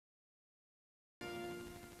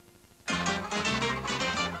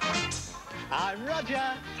I'm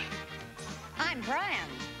Roger. I'm Brian.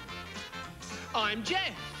 I'm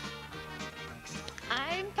Jeff.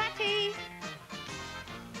 I'm Patty.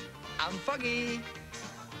 I'm Foggy.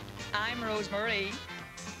 I'm Rosemary.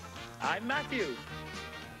 I'm Matthew.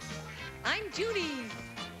 I'm Judy.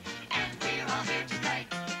 And we're all here tonight.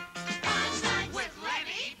 Punchline with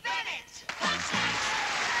Lenny Bennett. Punchline.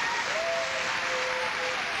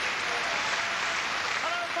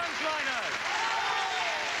 Hello, Punchliners.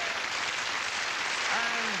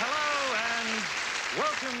 And hello and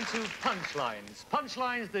welcome to Punchlines.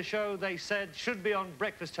 Punchlines, the show they said should be on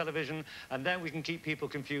breakfast television, and then we can keep people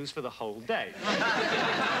confused for the whole day.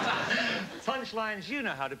 Punchlines, you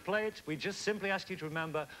know how to play it. We just simply ask you to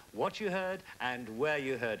remember what you heard and where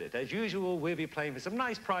you heard it. As usual, we'll be playing for some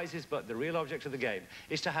nice prizes, but the real object of the game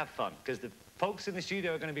is to have fun, because the folks in the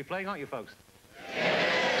studio are going to be playing, aren't you, folks?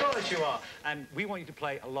 Of course you are. And we want you to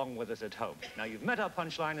play along with us at home. Now, you've met our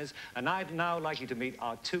Punchliners, and I'd now like you to meet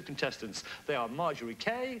our two contestants. They are Marjorie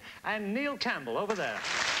Kay and Neil Campbell, over there.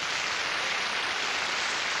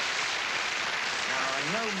 Now, I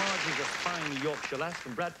know Marjorie's a fine Yorkshire lass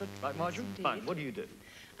from Bradford, right, Marjorie? Yes, fine. What do you do?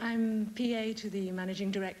 I'm PA to the managing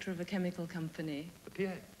director of a chemical company. A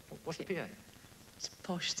PA? What's a PA? It's a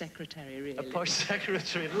posh secretary, really. A posh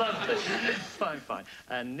secretary, lovely. Fine, fine.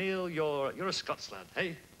 And Neil, you're a Scots lad,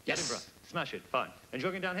 hey? Yes. Edinburgh. Smash it, fine.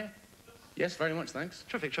 Enjoying it down here? Yes, very much, thanks.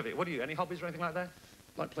 Terrific, terrific. What do you, any hobbies or anything like that?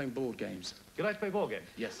 Like playing board games. You like to play board games?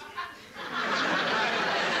 Yes.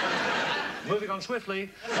 Moving on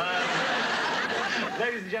swiftly.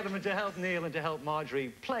 Ladies and gentlemen, to help Neil and to help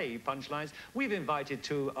Marjorie play Punchlines, we've invited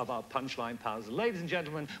two of our Punchline pals. Ladies and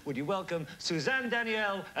gentlemen, would you welcome Suzanne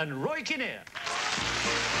Danielle and Roy Kinnear?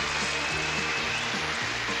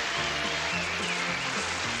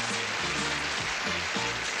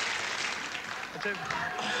 For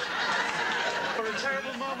a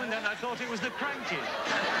terrible moment then, I thought it was the Cranky.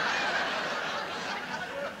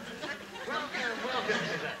 Welcome,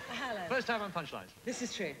 Suzanne. Hello. First time on Punchlines. This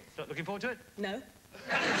is true. So, looking forward to it? No?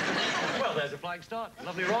 Well, there's a flying start.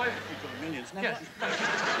 Lovely, Roy. Minions. Yes.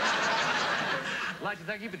 I'd like to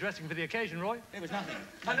thank you for dressing for the occasion, Roy. It was nothing.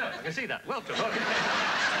 I know, I can see that. Welcome.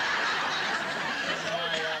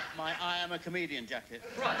 My I am a comedian jacket.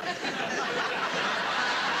 Right.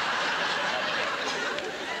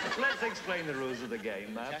 Let's explain the rules of the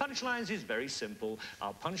game. Punchlines is very simple.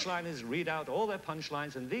 Our punchliners read out all their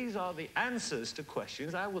punchlines, and these are the answers to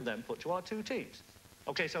questions I will then put to our two teams.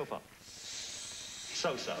 Okay, so far?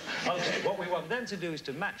 So-so. Okay, what we want them to do is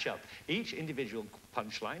to match up each individual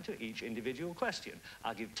punchline to each individual question.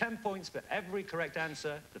 I'll give 10 points for every correct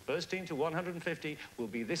answer. The first team to 150 will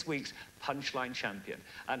be this week's punchline champion.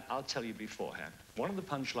 And I'll tell you beforehand, one of the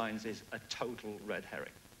punchlines is a total red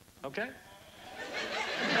herring. Okay?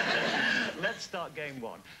 Let's start game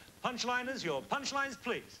one. Punchliners, your punchlines,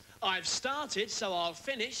 please. I've started, so I'll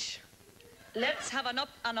finish. Let's have an up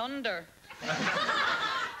and under.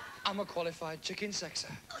 I'm a qualified chicken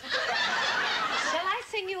sexer. Shall I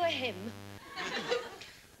sing you a hymn?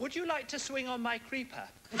 Would you like to swing on my creeper?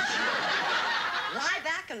 Lie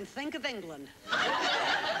back and think of England.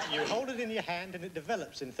 You hold it in your hand and it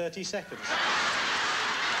develops in 30 seconds.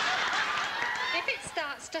 If it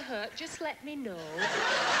starts to hurt, just let me know.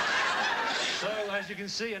 So, as you can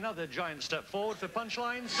see, another giant step forward for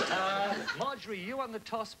punchlines. Marjorie, you won the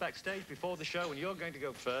toss backstage before the show, and you're going to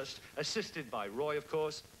go first, assisted by Roy, of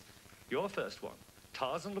course. Your first one.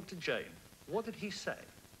 Tarzan looked at Jane. What did he say?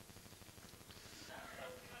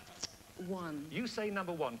 1. You say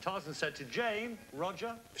number 1. Tarzan said to Jane,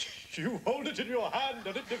 Roger. You hold it in your hand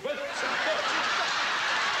and it develops in 30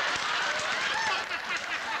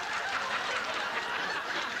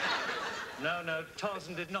 seconds. No,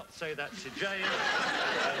 Tarzan did not say that to Jane.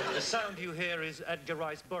 The sound you hear is Edgar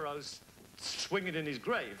Rice Burroughs swinging in his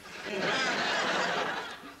grave.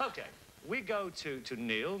 Okay, we go to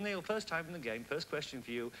Neil. Neil, first time in the game, first question for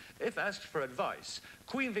you. If asked for advice,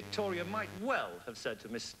 Queen Victoria might well have said to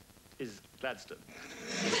Miss Gladstone.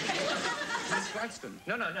 Miss Gladstone?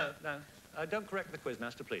 No. Don't correct the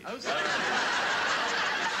quizmaster, please. Oh, sorry.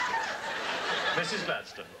 Mrs.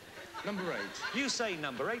 Gladstone. Number 8. You say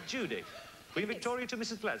number 8, Judy. Queen Victoria to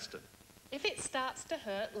Mrs. Gladstone. If it starts to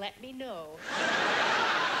hurt, let me know.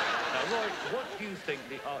 Now, Roy, what do you think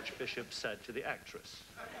the Archbishop said to the actress?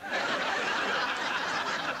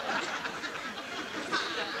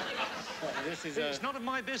 It's none of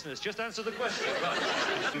my business. Just answer the question. Right.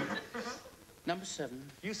 Number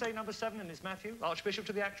 7. You say number 7, and it's Matthew. Archbishop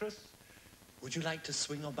to the actress. Would you like to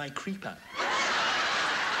swing on my creeper?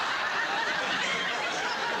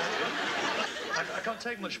 I can't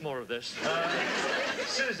take much more of this.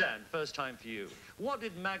 Suzanne, first time for you. What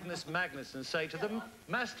did Magnus Magnuson say to the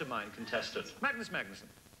mastermind contestant? Magnus Magnuson.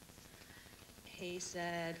 He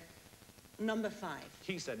said, number 5.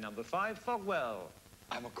 He said number 5, Fogwell.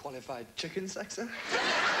 I'm a qualified chicken sexer.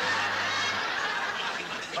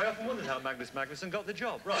 I often wondered how Magnus Magnuson got the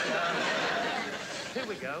job. Right, here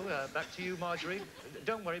we go. Back to you, Marjorie.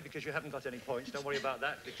 Don't worry, because you haven't got any points. Don't worry about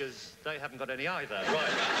that, because they haven't got any either.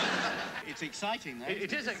 Right. It's exciting, though.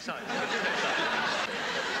 It is exciting. It is exciting.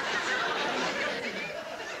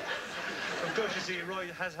 Of course, you see, Roy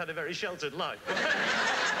has had a very sheltered life.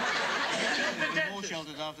 You'll be more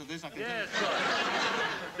sheltered after this, I can tell you. Yes,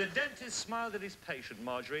 right. The dentist smiled at his patient,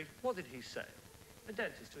 Marjorie. What did he say? The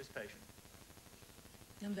dentist to his patient.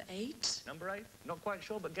 Number 8. Number 8? Not quite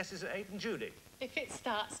sure, but guesses at 8. And Judy? If it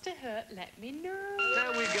starts to hurt, let me know.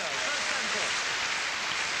 There we go. First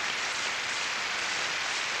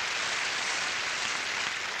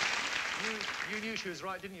 10 points. You knew she was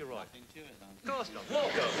right, didn't you, Roy? Nothing to it, then. Of course not.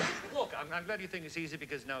 Walk over. Walk. I'm glad you think it's easy,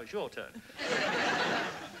 because now it's your turn.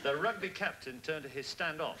 The rugby captain turned to his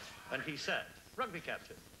standoff, and he said, rugby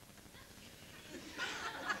captain.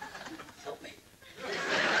 Help me.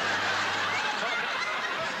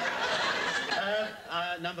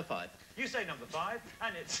 Number 5. You say number 5,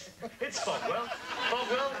 and it's Fogwell.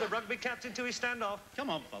 Fogwell, the rugby captain, to his standoff. Come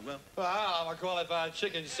on, Fogwell. Well, I'm a qualified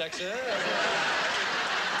chicken sexer.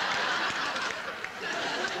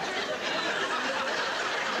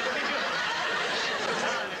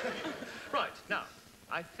 Right, now,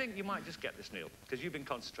 I think you might just get this, Neil, because you've been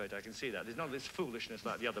concentrating, I can see that. There's none of this foolishness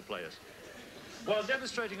like the other players. While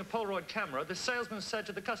demonstrating a Polaroid camera, the salesman said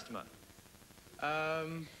to the customer,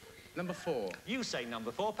 Number 4. you say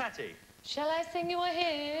number 4, Patty. Shall I sing you a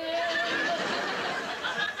hymn?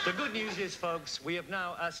 The good news is, folks, we have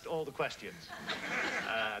now asked all the questions.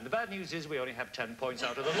 And the bad news is we only have 10 points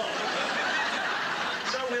out of the lot.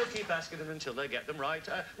 So we'll keep asking them until they get them right.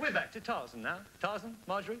 We're back to Tarzan now. Tarzan,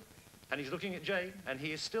 Marjorie? And he's looking at Jane, and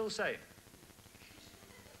he is still saying...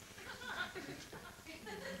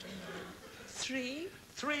 3.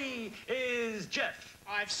 3 is Jeff.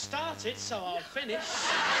 I've started, so I'll finish.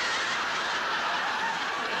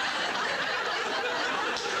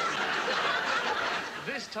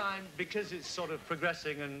 This time, because it's sort of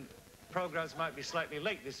progressing and programs might be slightly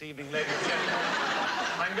late this evening, ladies and gentlemen,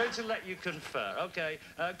 I'm going to let you confer. Okay,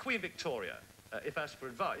 Queen Victoria, if asked for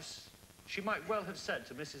advice, she might well have said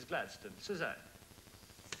to Mrs. Gladstone, Suzanne.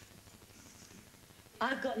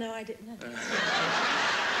 I've got no idea. No.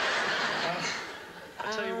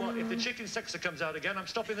 I tell you what, if the chicken sexer comes out again, I'm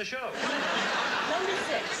stopping the show. Number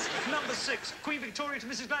 6. Number 6, Queen Victoria to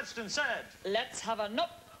Mrs. Gladstone said... Let's have an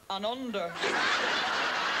up and under.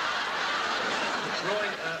 Roy,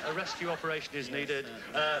 a rescue operation is needed.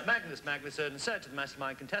 Magnus Magnuson said to the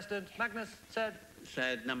mastermind contestant, Magnus said...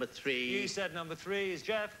 Said number 3. You said number 3 is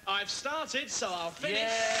Jeff. I've started, so I'll finish.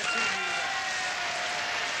 Yes, he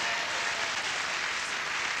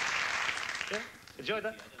knew that. Yeah? Enjoyed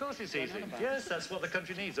that? Of course it's easy. Yes, that's what the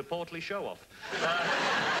country needs, a portly show-off.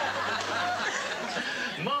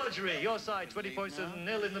 Marjorie, your side, 20 points to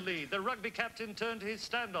 0 in the lead. The rugby captain turned to his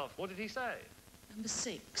standoff. What did he say? Number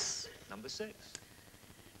 6. Number 6.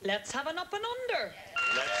 Let's have an up and under.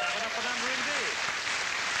 Let's have an up and under indeed.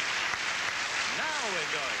 Now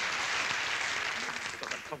we're going. He's got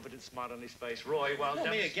that confident smile on his face. Roy, while... Not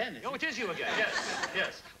me again. Oh, it is you again, yes,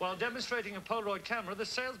 yes. While demonstrating a Polaroid camera, the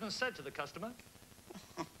salesman said to the customer...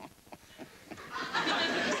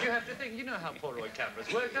 You have to think, you know how Polaroid cameras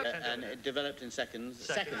work, don't you? And it developed in seconds.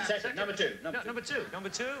 Second. Number 2. Number 2. Number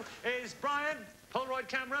 2 is Brian, Polaroid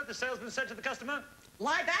camera, the salesman said to the customer...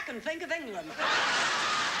 Lie back and think of England.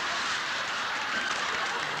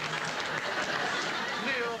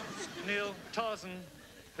 Neil, Tarzan,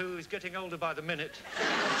 who's getting older by the minute,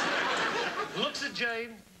 looks at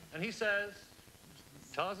Jane and he says,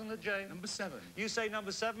 Tarzan at Jane. Number 7. You say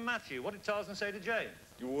number 7, Matthew. What did Tarzan say to Jane?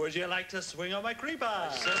 Would you like to swing on my creeper?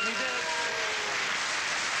 Certainly did.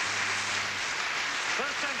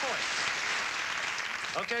 First 10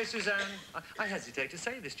 points. Okay, Suzanne, I hesitate to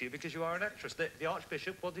say this to you because you are an actress. The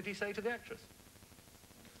Archbishop, what did he say to the actress?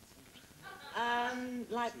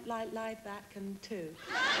 Lie back and 2.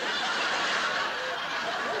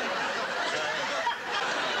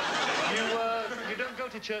 You don't go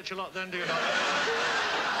to church a lot then, do you not?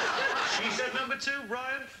 She said number 2,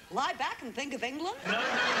 Brian. Lie back and think of England. No.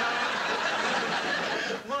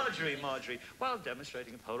 Marjorie. While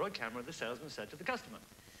demonstrating a Polaroid camera, the salesman said to the customer.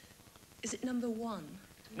 Is it number 1?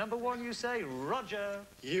 Number 1, you say, Roger.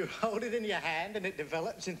 You hold it in your hand and it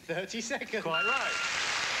develops in 30 seconds. Quite right.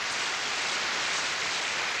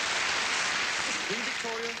 Queen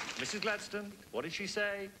Victoria, Mrs. Gladstone, what did she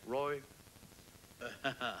say? Roy?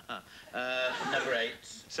 Number 8.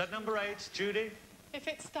 Said number 8. Judy? If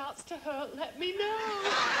it starts to hurt, let me know.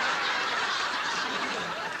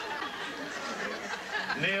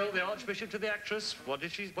 Neil, the Archbishop to the actress, what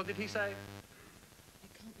did he say? It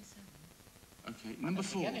can't be 7. Okay, number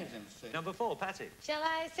 4. Number 4, Patty. Shall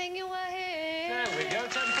I sing you a hymn? There we go, 10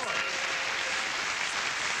 points.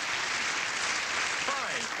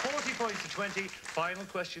 Fine, 40 points to 20. Final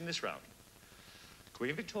question this round.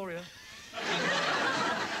 Queen Victoria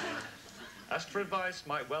asked for advice,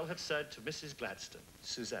 might well have said to Mrs. Gladstone.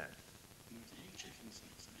 Suzanne.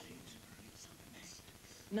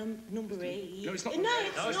 Number 8. No, it's not. No,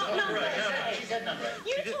 it's No, it's not not number number 8. 8. No. She said number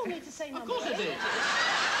 8. You told me to say number 8. Of course I did.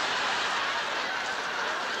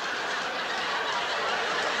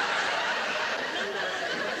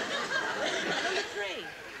 Number 3.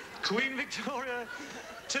 Queen Victoria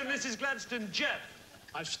to Mrs. Gladstone. Jeff.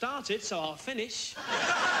 I've started, so I'll finish.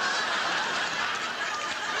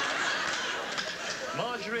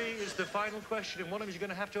 Marjorie is the final question, and one of you is going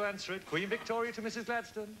to have to answer it. Queen Victoria to Mrs.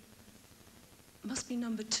 Gladstone. Must be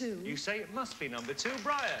number 2. You say it must be number 2.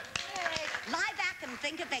 Brian. Lie back and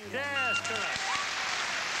think of England. Yes, correct.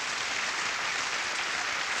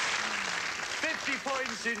 50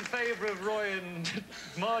 points in favour of Roy and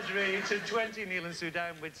Marjorie to 20, Neil and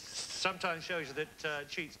Sudan, which sometimes shows you that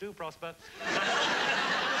cheats do prosper.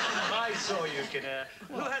 I saw you, Kinnair.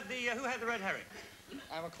 Who had the red herring?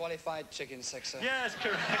 I'm a qualified chicken sexer. Yes,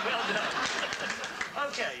 correct. Well done.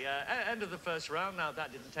 Okay, end of the first round. Now,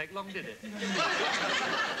 that didn't take long, did it?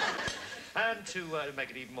 And to make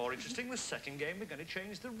it even more interesting, the second game, we're going to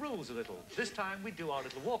change the rules a little. This time, we do our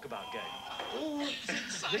little walkabout game. Oh, it's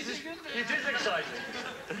exciting, isn't it? It is exciting.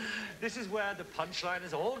 This is where the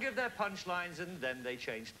punchliners all give their punchlines and then they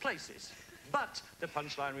change places. But the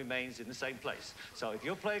punchline remains in the same place. So if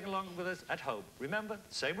you're playing along with us at home, remember,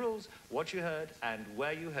 same rules, what you heard and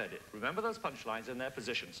where you heard it. Remember those punchlines and their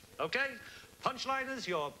positions. Okay? Punchliners,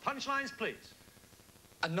 your punchlines, please.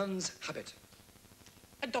 A nun's habit.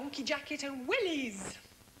 A donkey jacket and willies.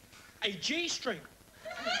 A G-string.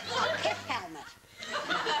 A pith helmet.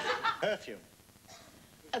 Perfume.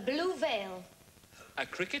 A blue veil. A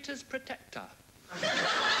cricketer's protector.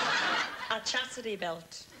 A chastity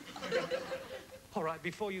belt. All right,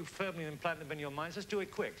 before you firmly implant them in your minds, let's do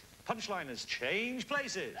it quick. Punchliners, change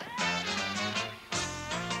places.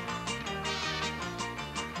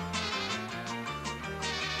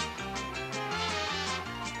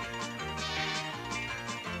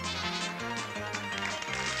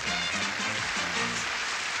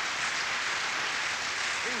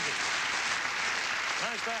 Easy.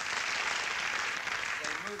 Nice that.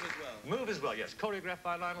 Move as well. Move as well, yes. Choreographed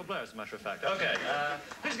by Lionel Blair, as a matter of fact. Okay,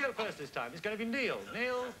 who's going to go first this time? It's going to be Neil.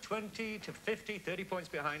 Neil, 20 to 50, 30 points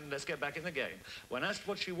behind. Let's get back in the game. When asked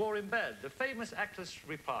what she wore in bed, the famous actress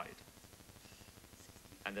replied.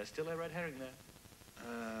 And there's still a red herring there.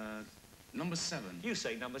 Number 7. You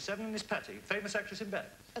say number 7, and it's Patty. Famous actress in bed.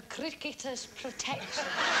 A cricketer's protection.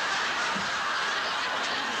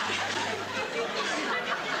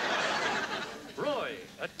 Roy,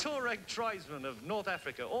 a Tuareg tribesman of North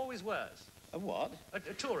Africa, always wears. A what? A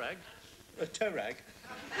Tuareg, A Tuareg.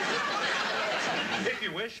 if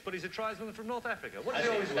you wish, but he's a tribesman from North Africa. What does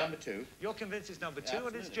he always wear? Number 2. You're convinced it's number 2,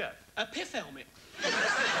 and it's Absolutely. Jeff. A pith helmet.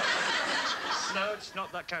 No, it's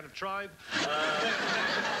not that kind of tribe.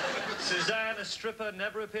 Suzanne, a stripper,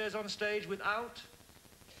 never appears on stage without...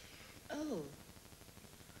 Oh.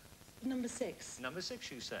 Number 6. Number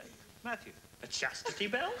 6, you say. Matthew. A chastity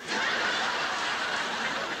belt.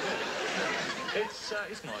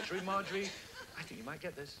 It's Marjorie. Marjorie, I think you might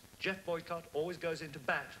get this. Jeff Boycott always goes into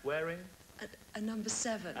bat wearing... A number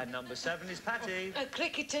 7. And number 7 is Patty. A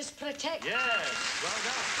cricketer's protection. Yes,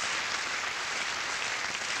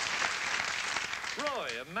 well done. Roy,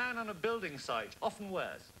 a man on a building site, often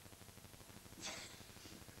wears...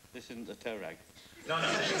 This isn't a Tuareg. No,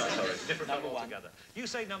 it's not, sorry. Different Number one 1. altogether. You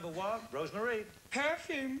say number 1, Rosemary.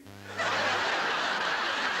 Perfume.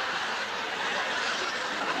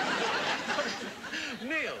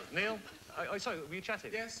 Neil, sorry, were you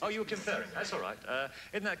chatting? Yes. Oh, you were conferring. That's all right.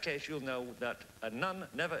 In that case, you'll know that a nun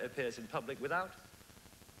never appears in public without...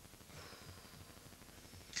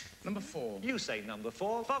 Number 4. You say number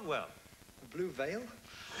 4, Fogwell. A blue veil.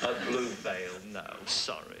 A blue veil, no,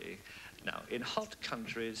 sorry. Now, in hot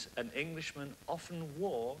countries, an Englishman often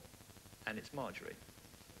wore, and it's Marjorie.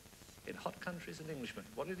 In hot countries, an Englishman,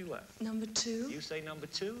 what did he wear? Number 2. You say number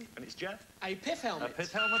 2, and it's Jeff. A pith A helmet.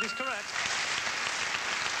 pith helmet is correct.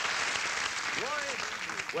 Roy,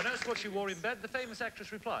 when asked what she wore in bed, the famous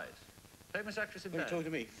actress replied. Famous actress in What are bed. you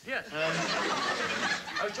talking to me? Yes.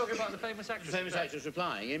 I was talking about the famous actress. The famous actress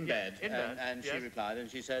replying in bed. in bed, And yes. she replied, and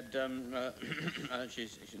she said,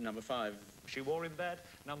 she's number 5. She wore in bed.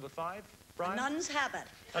 Number 5. Brian? Nun's habit.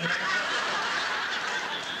 That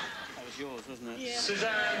was yours, wasn't it? Yeah.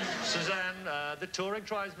 Suzanne, the touring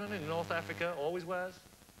tribesman in North Africa always wears?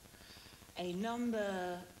 A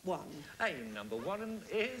number 1. A number 1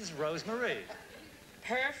 is Rosemary.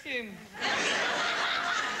 Perfume.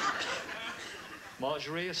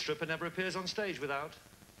 Marjorie, a stripper, never appears on stage without?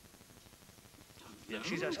 Yeah,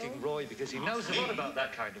 she's asking Roy because he knows a lot about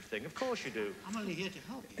that kind of thing. Of course you do. I'm only here to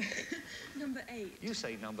help you. Number 8. You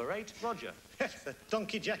say number 8. Roger. The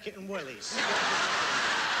donkey jacket and wellies.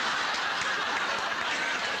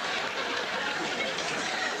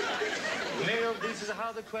 Neil, these are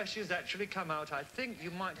how the questions actually come out. I think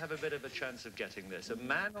you might have a bit of a chance of getting this. A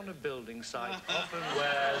man on a building site often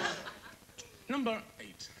wears... Number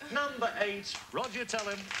 8. Number 8. Roger, tell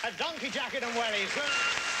him. A donkey jacket and wellies.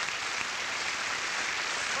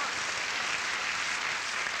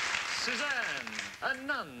 Suzanne, a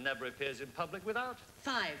nun never appears in public without?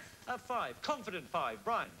 5. A 5. Confident 5.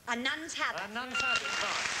 Brian. A nun's habit. A nun's habit.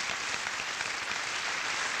 5.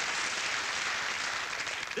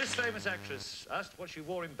 This famous actress asked what she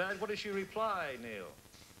wore in bed. What did she reply, Neil?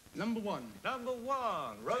 Number 1. Number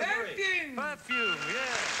 1. Rosemary. Perfume. Perfume,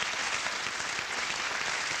 yeah.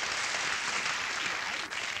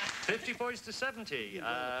 50 points to 70.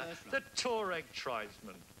 The Tuareg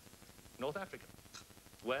tribesman. North Africa.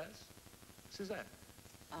 Where's Suzanne?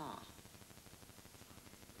 Ah.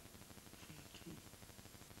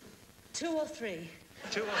 2 or 3.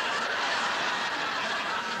 2 or...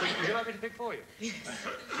 Would you like me to pick for you?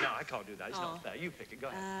 No, I can't do that. It's not fair. You pick it. Go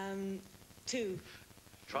ahead. 2.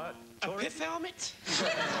 Try it. A Tuareg? pith helmet?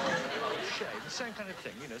 Oh, shame. The same kind of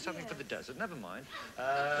thing. You know, something for the desert. Never mind.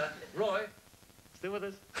 Roy, still with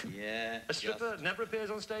us? Yeah. A stripper never appears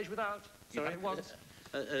on stage without. Sorry? Once.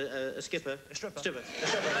 A skipper. A stripper. Stripper. A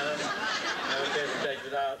stripper. No appears on stage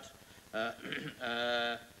without.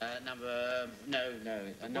 Number... No.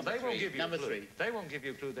 Well, Number they 3. won't give you Number a clue. 3. They won't give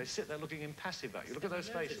you a clue. They sit there looking impassive at you. Look at those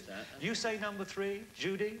faces. that. You say number 3,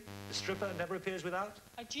 Judy. The stripper never appears without?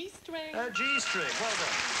 A G-string. A G-string. Well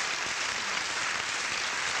done.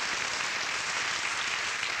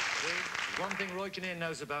 See, one thing Roy Kinnear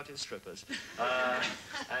knows about his strippers.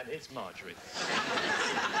 And it's Marjorie.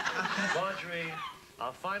 Marjorie,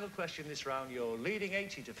 our final question this round. You're leading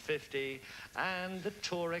 80 to 50. And the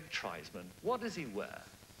Tuareg tribesman. What does he wear?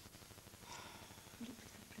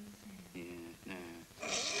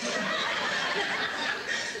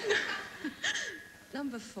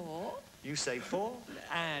 Number 4. You say 4,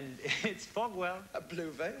 and it's Fogwell. A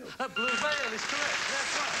blue veil. A blue veil is correct.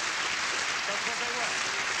 That's right. That's what they wear.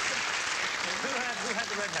 Who had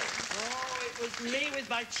the red herring? Oh, it was me with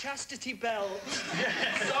my chastity belt.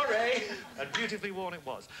 Yes. Sorry. And beautifully worn it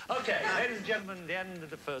was. Okay, ladies and gentlemen, the end of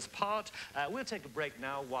the first part. We'll take a break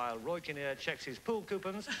now while Roy Kinnear checks his pool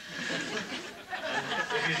coupons.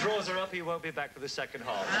 If his drawers are up, he won't be back for the second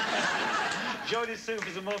half. Join us soon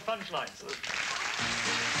for some more punchlines.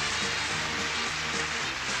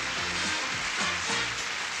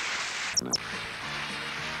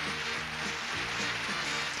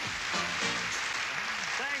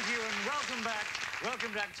 Thank you and welcome back.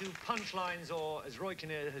 Welcome back to Punchlines, or as Roy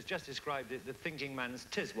Kinnear has just described it, the thinking man's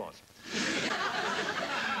Tiswas.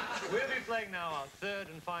 We'll be playing now our third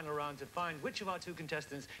and final round to find which of our 2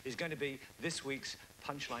 contestants is going to be this week's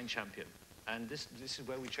Punchline champion. And this is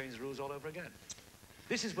where we change the rules all over again.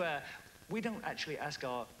 This is where we don't actually ask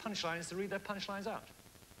our punchlines to read their punchlines out.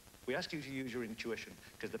 We ask you to use your intuition,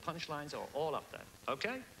 because the punchlines are all up there,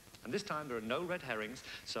 okay? And this time there are no red herrings,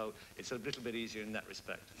 so it's a little bit easier in that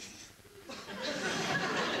respect.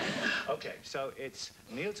 Okay, so it's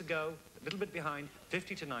Neil to go, a little bit behind,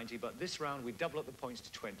 50 to 90, but this round we double up the points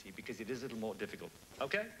to 20 because it is a little more difficult.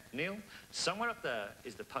 Okay, Neil, somewhere up there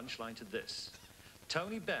is the punchline to this.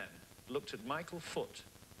 Tony Benn looked at Michael Foot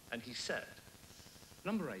and he said...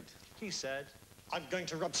 Number 8. He said... I'm going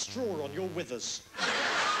to rub straw on your withers.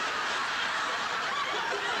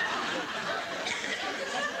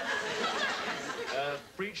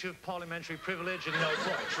 Breach of parliamentary privilege and no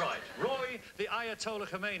points, right. Roy, the Ayatollah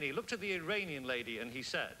Khomeini, looked at the Iranian lady and he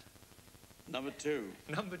said... Number 2.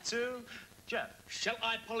 Number 2, Jeff. Shall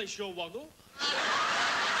I polish your woggle?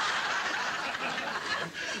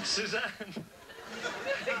 Suzanne.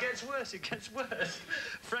 It gets worse, it gets worse.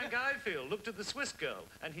 Frank Ifield looked at the Swiss girl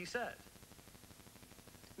and he said...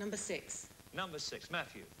 Number 6. Number 6,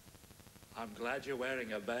 Matthew. I'm glad you're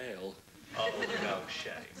wearing a veil. Oh, no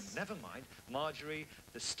shame. Never mind. Marjorie,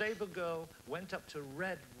 the stable girl, went up to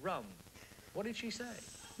Red Rum What did she say?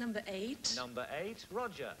 Number 8. Number 8,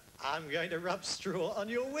 Roger. I'm going to rub straw on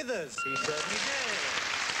your withers. He certainly did.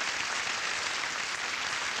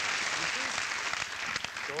 You see?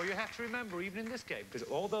 So all you have to remember, even in this game, because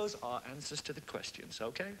all those are answers to the questions,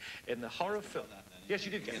 okay? In the horror film... Yes,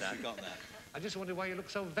 you did get that. You got that. I just wondered why you look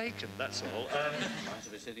so vacant, that's all. I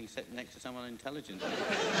should be sitting next to someone intelligent.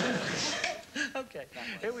 Okay,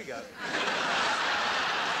 here we go.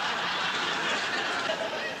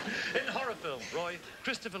 In horror film, Roy,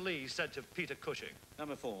 Christopher Lee said to Peter Cushing...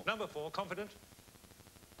 Number 4. Number 4, confident?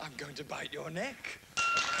 I'm going to bite your neck.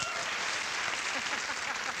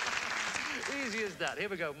 Easy as that. Here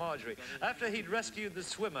we go, Marjorie. After he'd rescued the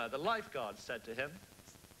swimmer, the lifeguard said to him...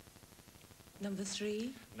 Number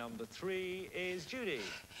 3. Number 3 is Judy.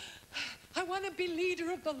 I want to be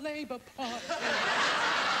leader of the Labour Party.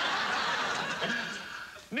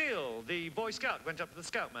 Neil, the Boy Scout, went up to the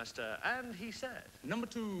Scoutmaster and he said... Number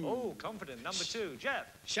 2. Oh, confident. Number 2, Jeff.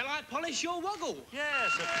 Shall I polish your woggle?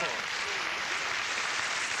 Yes, of course.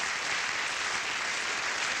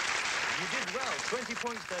 You did well. 20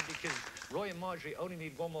 points there because Roy and Marjorie only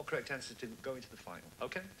need one more correct answer to go into the final.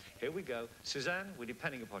 Okay, here we go. Suzanne, we're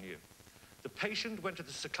depending upon you. The patient went to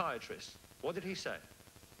the psychiatrist. What did he say?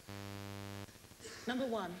 Number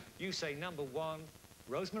 1. You say number 1,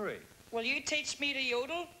 Rosemary. Will you teach me to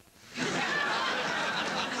yodel?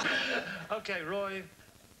 Okay, Roy.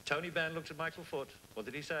 Tony Benn looked at Michael Foot. What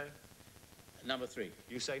did he say? Number 3.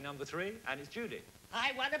 You say number 3, and it's Judy.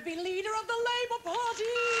 I want to be leader of the Labour Party.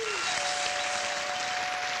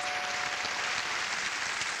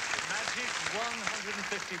 Magic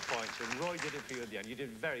 150 points, and Roy did it for you at the end. You did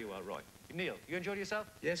very well, Roy. Neil, you enjoyed yourself?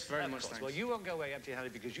 Yes, very Of much, course. thanks. Well, you won't go away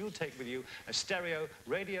empty-handed because you'll take with you a stereo,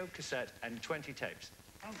 radio, cassette, and 20 tapes.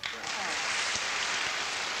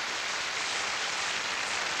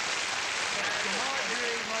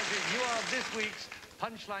 Marjorie, you are this week's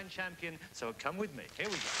Punchline champion, so come with me. Here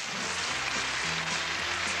we go.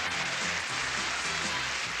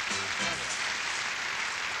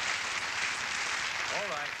 All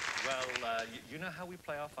right, well, you know how we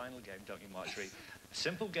play our final game, don't you, Marjorie? A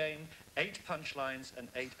simple game, 8 punchlines and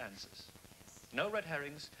 8 answers. No red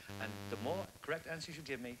herrings, and the more correct answers you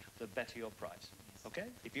give me, the better your prize. Okay?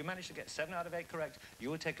 If you manage to get 7 out of 8 correct, you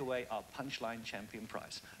will take away our Punchline Champion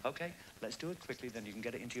prize. Okay? Let's do it quickly, then you can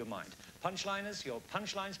get it into your mind. Punchliners, your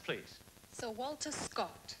punchlines, please. So Walter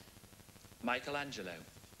Scott. Michelangelo.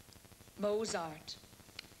 Mozart.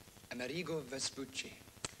 Amerigo Vespucci.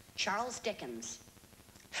 Charles Dickens.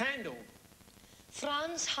 Handel.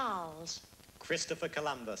 Franz Hals. Christopher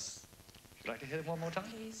Columbus. Would you like to hear them one more time?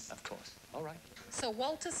 Please. Of course. All right. So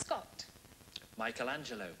Walter Scott.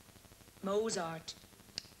 Michelangelo. Mozart.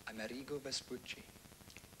 Amerigo Vespucci.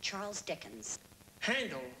 Charles Dickens.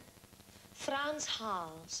 Handel. Franz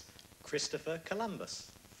Hals. Christopher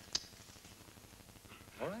Columbus.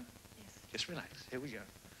 All right? Yes. Just relax. Here we go.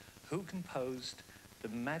 Who composed the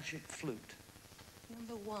magic flute?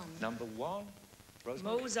 Number 1. Number 1,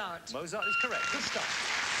 Rosemary. Mozart. Mozart is correct. Good start.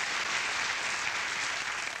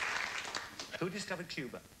 Who discovered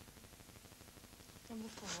Cuba? Number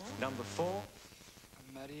 4. Number 4.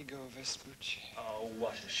 Amerigo Vespucci. Oh,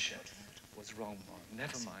 what a shit. Was wrong one.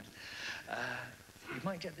 Never mind. You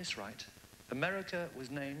might get this right. America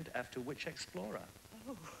was named after which explorer?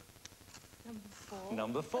 Oh. Number 4.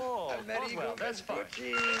 Number 4. Amerigo Boswell. That's fine.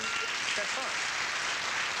 Vespucci. That's fine.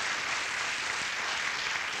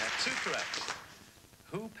 You have 2 correct.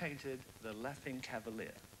 Who painted the Laughing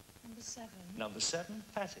Cavalier? Number 7. Number 7,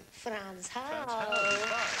 Patty. Franz Fantastic.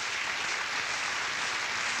 Hals.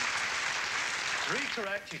 3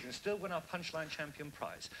 correct, you can still win our Punchline Champion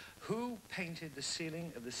prize. Who painted the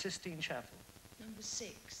ceiling of the Sistine Chapel? Number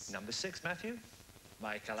 6. Number 6, Matthew.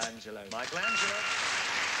 Michelangelo. Michelangelo.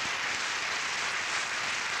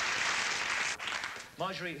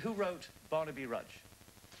 Marjorie, who wrote Barnaby Rudge?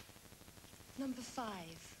 Number 5.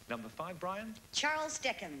 Number 5, Brian. Charles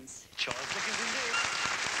Dickens. Charles Dickens indeed.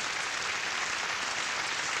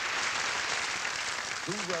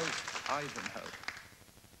 Who wrote Ivanhoe?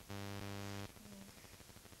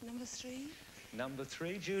 Number 3. Number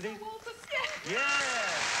 3, Judy. Walter Scott. Yeah!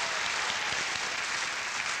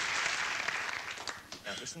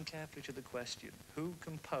 Now listen carefully to the question. Who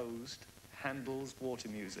composed Handel's water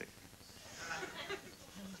music?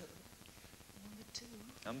 Number 2.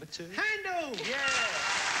 Number 2. Handel. Yeah!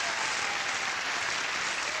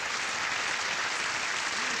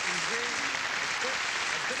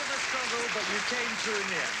 A bit of a struggle, but you came through in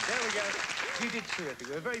the end. There we go. You did terrific.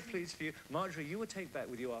 We're very pleased for you. Marjorie, you will take back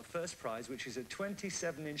with you our first prize, which is a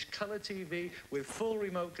 27-inch colour TV with full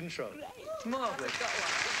remote control. Marvellous. You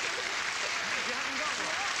haven't got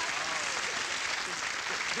one?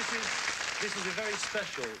 This is a very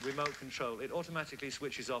special remote control. It automatically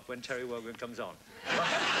switches off when Terry Wogan comes on.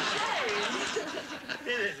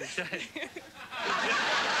 It is a shame.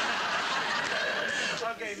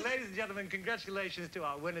 Okay, ladies and gentlemen, congratulations to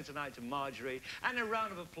our winner tonight, to Marjorie, and a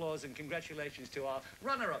round of applause and congratulations to our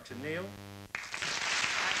runner-up, to Neil. And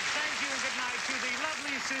thank you and good night to the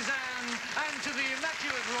lovely Suzanne and to the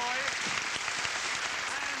immaculate Roy.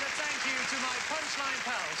 And a thank you to my punchline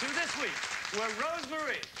pals, who this week were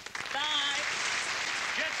Rosemarie. Bye.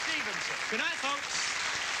 Jet Stevenson. Good night, folks.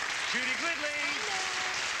 Judy Gridley.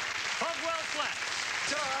 Hogwell Flat.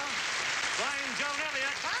 Brian Joan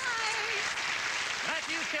Elliott.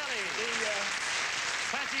 Matthew Kelly.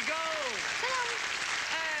 Patty Gold.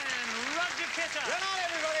 And Roger Kitter. Good night,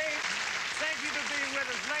 everybody. Thank you for being with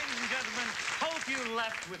us, ladies and gentlemen. Hope you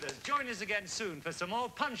left with us. Join us again soon for some more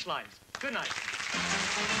punchlines. Good night.